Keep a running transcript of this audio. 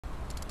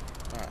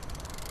Alright.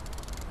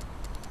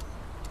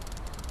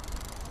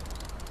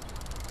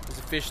 There's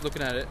a fish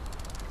looking at it.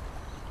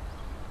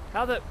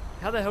 How the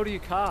hell do you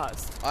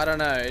cast? I don't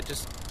know, it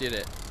just did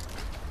it.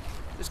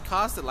 Just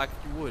cast it like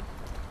you would.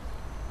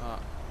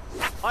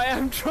 I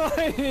am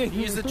trying!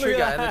 Use the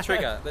trigger and the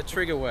trigger. The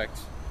trigger worked.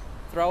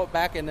 Throw it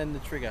back and then the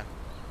trigger.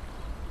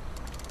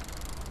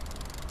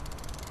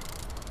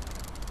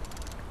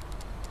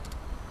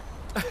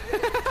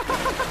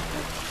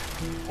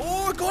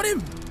 Oh, I got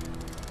him!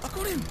 I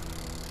got him!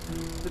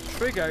 The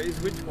trigger is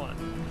which one?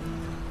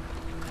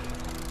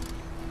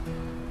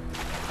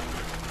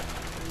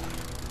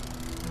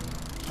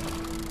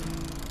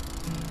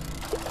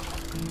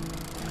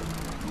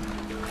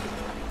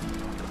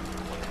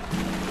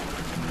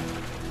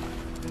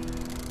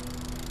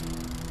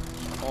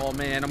 Oh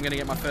man, I'm gonna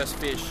get my first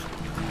fish.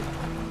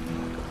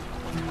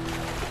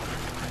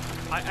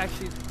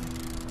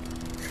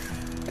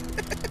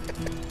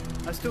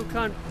 I still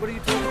can't. What are you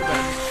talking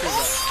about?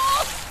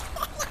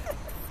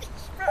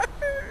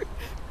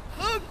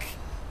 Look!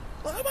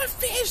 Look at my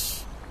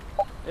fish!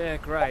 Yeah,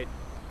 great.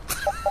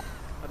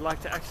 I'd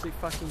like to actually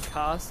fucking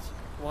cast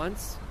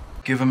once.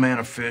 Give a man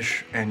a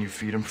fish and you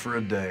feed him for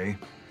a day.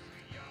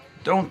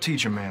 Don't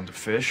teach a man to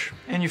fish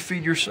and you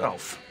feed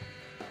yourself.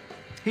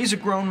 He's a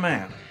grown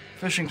man.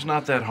 Fishing's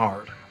not that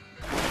hard.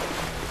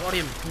 Got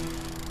him.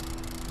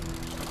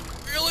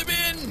 Reel him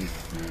in!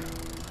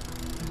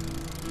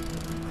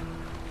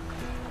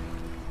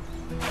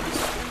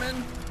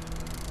 Swimming.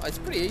 Oh, it's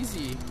pretty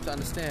easy to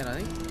understand,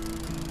 I think.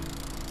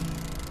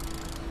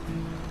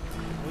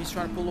 Oh, he's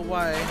trying to pull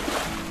away.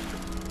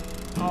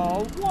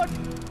 Oh, what?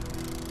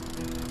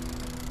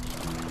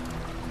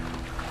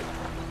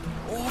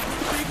 Oh, I've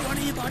got a big one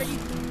here, buddy.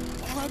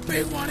 I've got a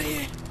big one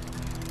here.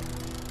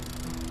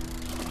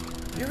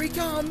 Here he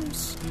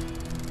comes.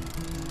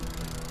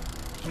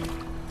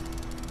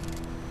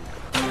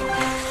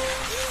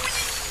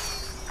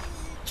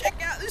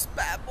 Check out this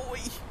bad boy.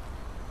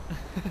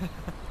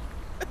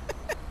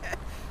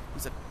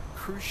 He's a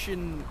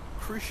crucian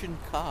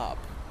carp.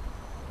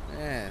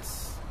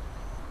 Yes.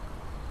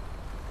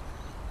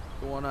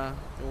 You wanna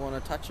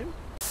touch him?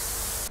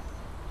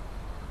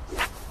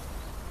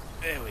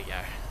 There we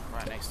go.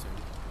 Right next to him.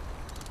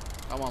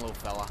 Come on, little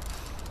fella.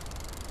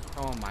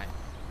 Come on, mate.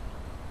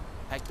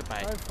 Take the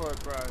bait. Go for it,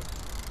 bro.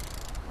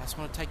 I just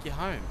want to take you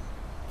home.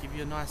 Give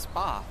you a nice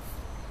bath.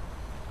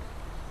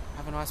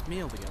 Have a nice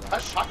meal together. A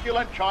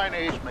succulent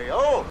Chinese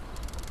meal.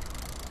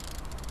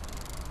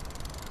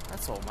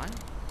 That's all, mate.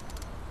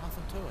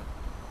 Nothing to it.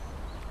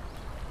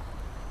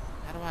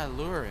 How do I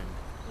lure him?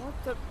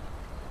 What the?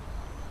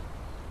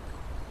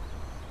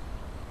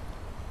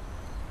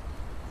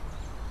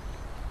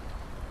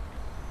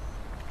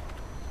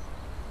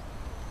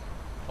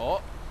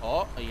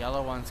 Oh, a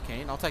yellow one's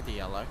keen. I'll take the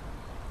yellow.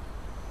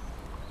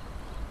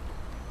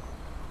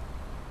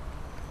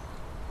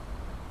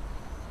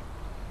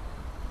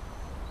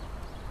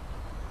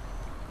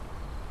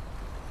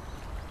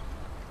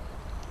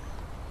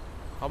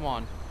 Come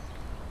on.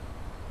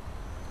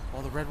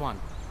 Oh, the red one.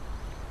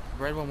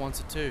 The red one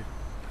wants it too.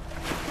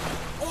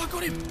 Oh, I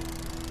got him!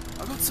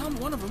 I got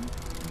one of them.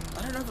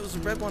 I don't know if it was a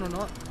red one or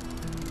not.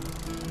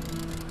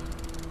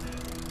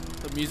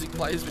 The music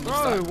plays when you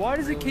start. Bro, why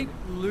does it keep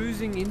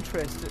losing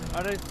interest?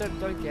 I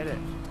don't get it.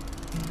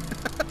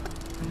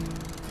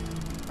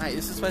 Mate,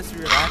 this is supposed to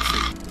be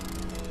relaxing.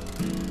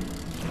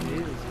 It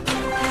is,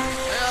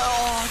 yeah.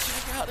 Oh,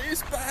 check out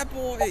this bad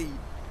boy!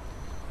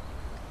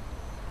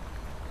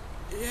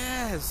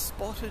 Yes,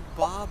 spotted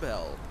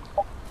barbel.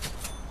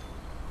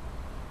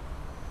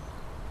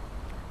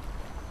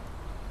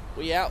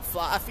 We out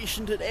fly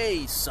fishing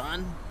today,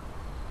 son.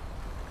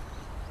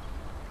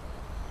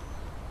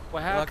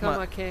 Well, how Like come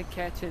my- I can't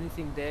catch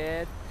anything,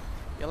 Dad?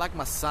 You're like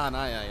my son,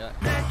 aren't you?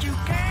 That you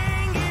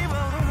can't give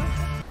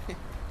up.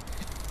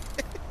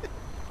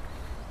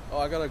 Oh,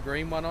 I got a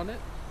green one on it.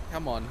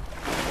 Come on.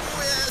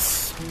 Oh,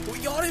 yes! We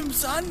got him,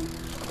 son!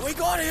 We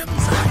got him!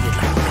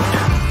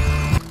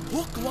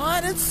 Hook,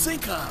 line, and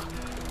sinker!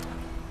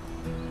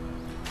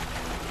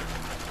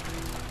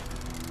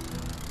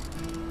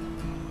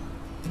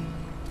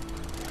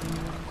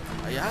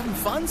 Are you having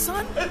fun,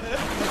 son?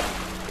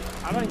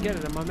 I don't get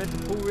it. Am I meant to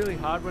pull really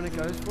hard when it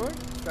goes for it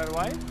straight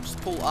away? Just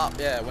pull up,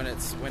 yeah, when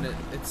it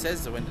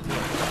says when to do it.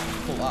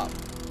 Just pull up.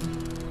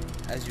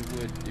 As you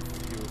would if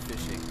you were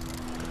fishing.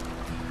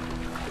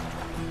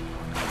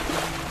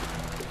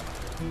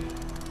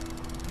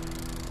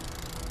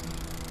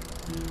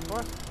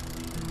 What?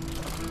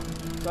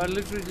 So I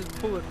literally just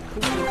pull the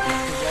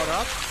rod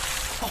up.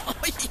 Oh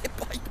yeah,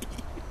 baby.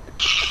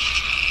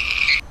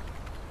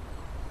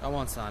 Come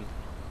on, son.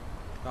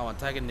 Come on,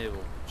 take a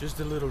nibble. Just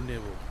a little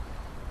nibble.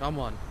 Come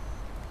on.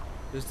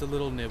 Just a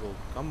little nibble.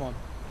 Come on.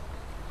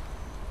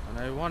 I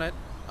know you want it.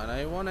 I know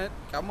you want it.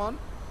 Come on.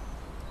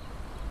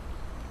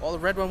 Oh, the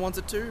red one wants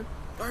it too.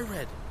 Go,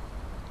 red.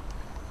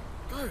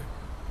 Go.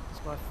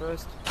 It's my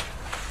first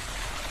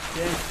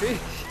damn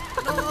fish.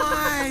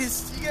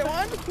 Nice. You get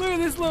one? Look at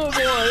this little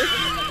boy.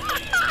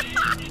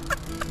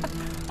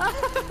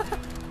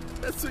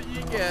 That's what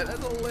you get.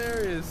 That's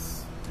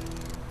hilarious.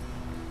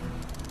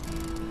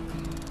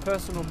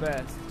 Personal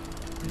best.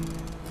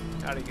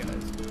 Out he goes.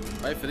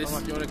 Wait for this. You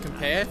want to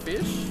compare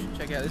fish?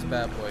 Check out this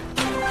bad boy.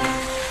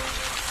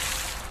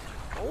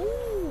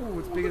 Oh,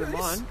 it's bigger than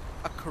mine.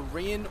 A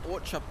Korean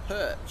orchard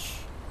perch.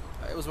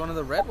 It was one of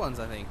the red ones,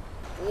 I think.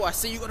 Oh, I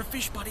see you got a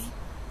fish, buddy.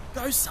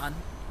 Go, son.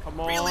 Come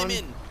on. Reel him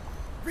in.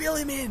 Reel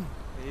him in.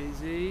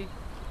 Easy.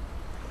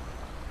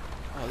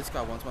 Oh, this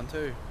guy wants one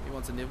too. He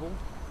wants a nibble.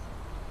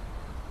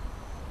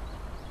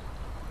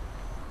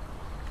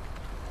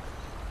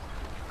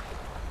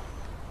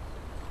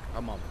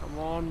 Come on. Come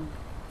on,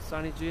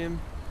 Sonny Jim.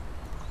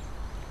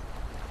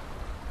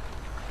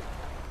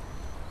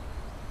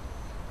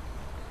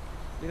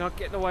 You're not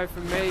getting away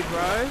from me,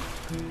 bro.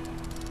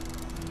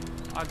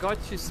 I got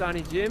you,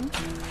 Sonny Jim.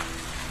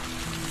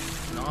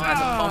 Nice,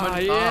 a common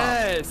carp.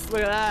 Yes,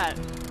 look at that.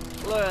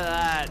 Look at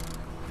that.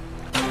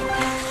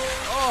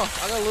 Oh,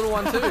 I got a little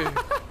one too.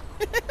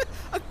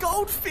 A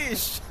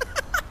goldfish.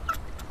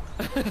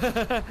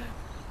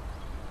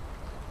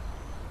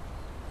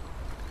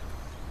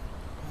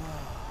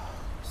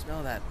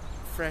 Smell that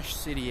fresh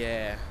city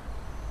air.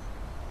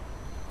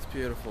 It's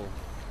beautiful.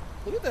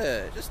 Look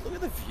at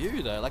the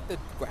view though. Like the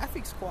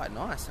graphics quite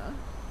nice, huh?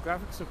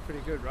 Graphics are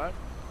pretty good, right?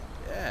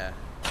 Yeah.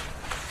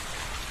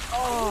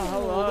 Oh,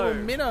 hello.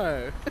 Little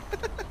minnow.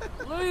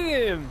 Look at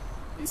him.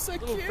 He's so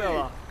Little cute.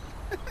 fella.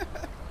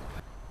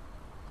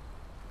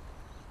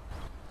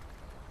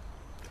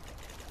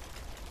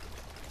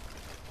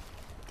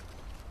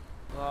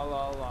 La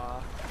la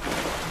la.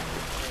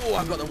 Oh,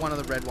 I've got one of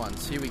the red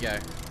ones. Here we go.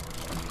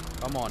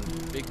 Come on,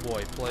 big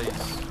boy, please.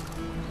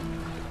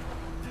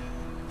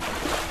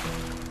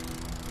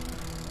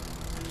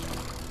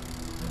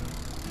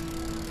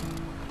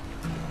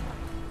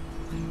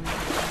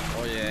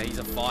 Oh yeah, he's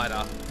a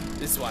fighter.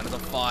 This one is a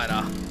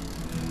fighter.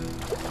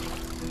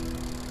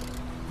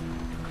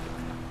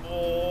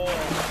 Oh,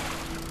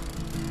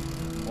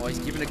 he's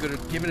giving it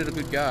a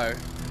good go.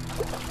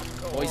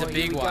 Oh, he's a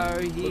big one.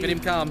 Look at him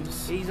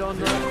comes. He's on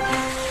the...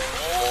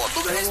 Oh,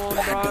 look at this Come on,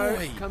 bad bro.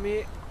 boy. Come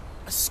here.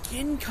 A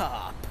skin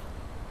carp.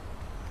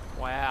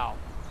 Wow.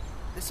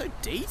 They're so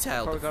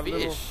detailed, the Probably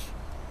got fish.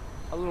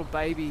 a little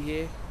baby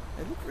here.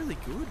 They look really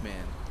good,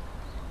 man.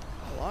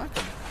 I like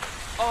them.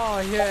 Oh,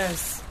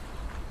 yes.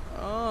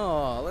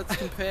 Oh, let's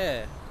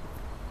compare.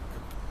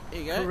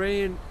 Here you go.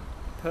 Korean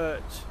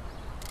perch.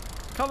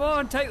 Come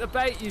on, take the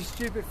bait, you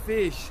stupid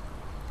fish.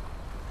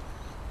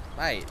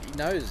 Mate, he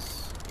knows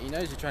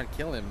you're trying to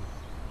kill him.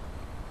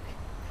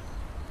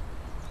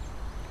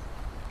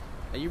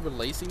 Are you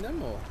releasing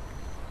them or?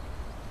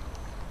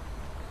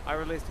 I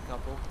released a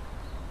couple.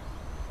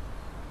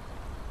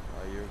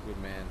 Oh, you're a good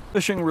man.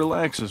 Fishing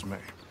relaxes me.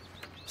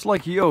 It's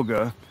like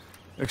yoga,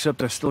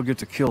 except I still get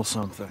to kill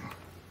something.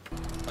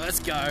 Let's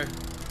go.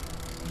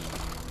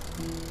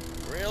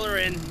 Reel her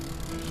in.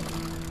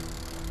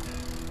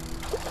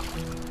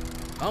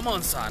 Come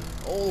on, son.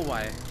 All the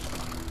way.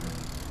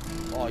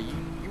 Oh, you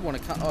want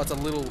to cut? Oh, it's a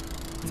little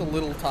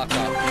tucker.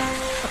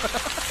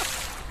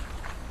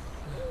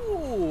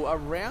 Ooh, a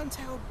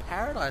round-tailed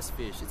paradise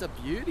fish. It's a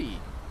beauty.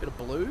 Bit of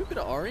blue, bit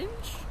of orange.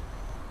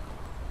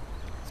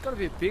 It's got to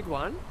be a big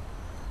one.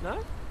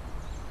 No?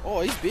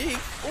 Oh, he's big.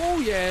 Oh,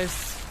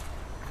 yes.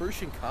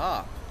 Crucian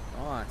carp.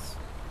 Nice.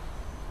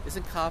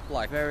 Isn't carp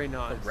like Very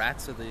nice. the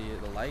rats of the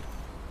lake?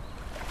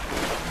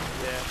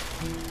 Yeah.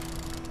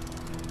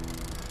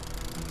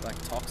 Like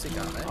toxic,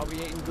 aren't they? I'll be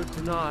eating good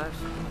tonight.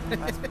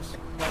 That's for sure.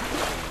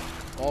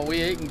 Oh,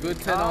 we eating good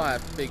tonight,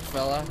 big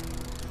fella.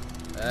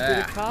 Bit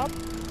of carp,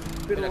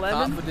 bit of lemon,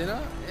 carp for dinner.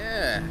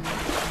 Yeah.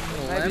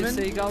 Little maybe lemon. a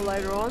seagull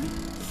later on.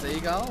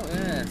 Seagull.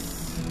 Yes.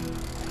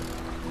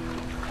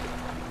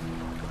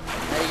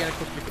 How are you gonna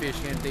cook your fish?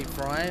 You gonna deep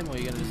fry him, or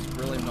you gonna just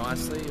grill him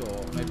nicely,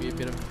 or maybe a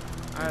bit of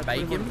bake Put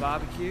him on him?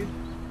 barbecue.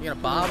 You're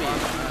gonna barbie him.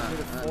 Bit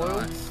of foil.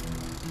 Nice.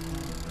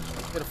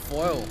 Bit of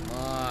foil.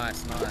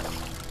 Nice.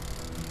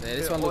 Yeah,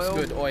 this Bit one of looks oil,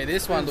 good. Oh, yeah,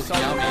 this bit one of looks salt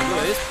yummy. and Look at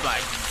pepper. this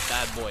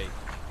bad boy.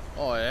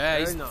 Oh yeah, Very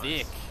he's nice.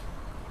 thick.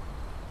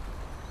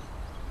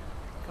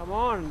 Come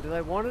on, do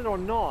they want it or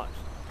not?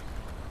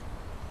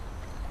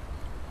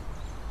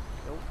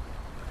 Nope.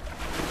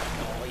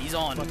 Oh, he's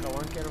on. Like I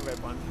won't get a red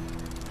one.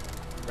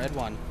 Red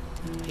one.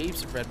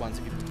 Heaps of red ones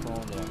if you put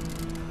prawn on.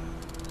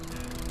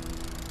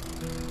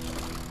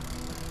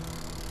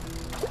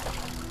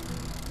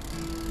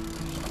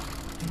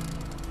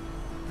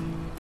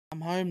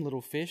 Come home,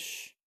 little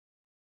fish.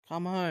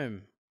 Come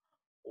home.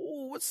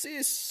 Oh, what's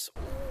this?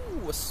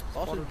 Oh, a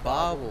spotted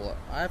barbel.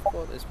 I've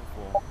caught this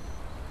before.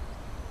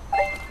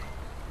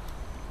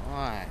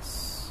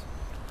 Nice.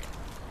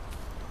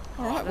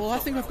 Alright, well I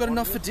think I've got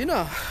enough for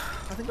dinner.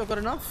 I think I've got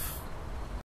enough.